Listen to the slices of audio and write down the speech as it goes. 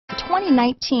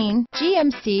2019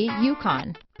 GMC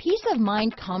Yukon. Peace of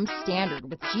mind comes standard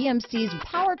with GMC's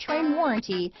powertrain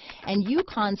warranty and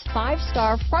Yukon's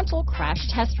 5-star frontal crash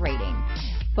test rating.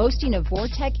 Boasting a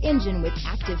Vortec engine with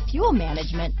active fuel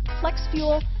management, flex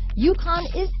fuel, Yukon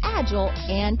is agile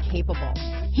and capable.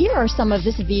 Here are some of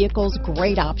this vehicle's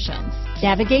great options: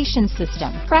 navigation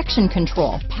system, traction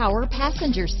control, power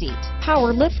passenger seat,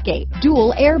 power liftgate,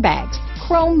 dual airbags,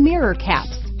 chrome mirror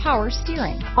caps, power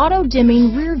steering, auto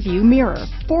dimming rear view mirror,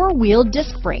 4-wheel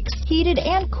disc brakes, heated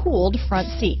and cooled front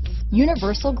seats,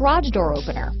 universal garage door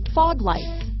opener, fog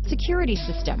lights, security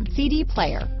system, CD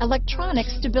player, electronic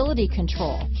stability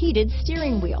control, heated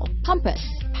steering wheel, compass,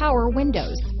 power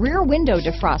windows, rear window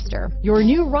defroster. Your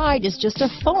new ride is just a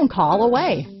phone call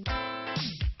away.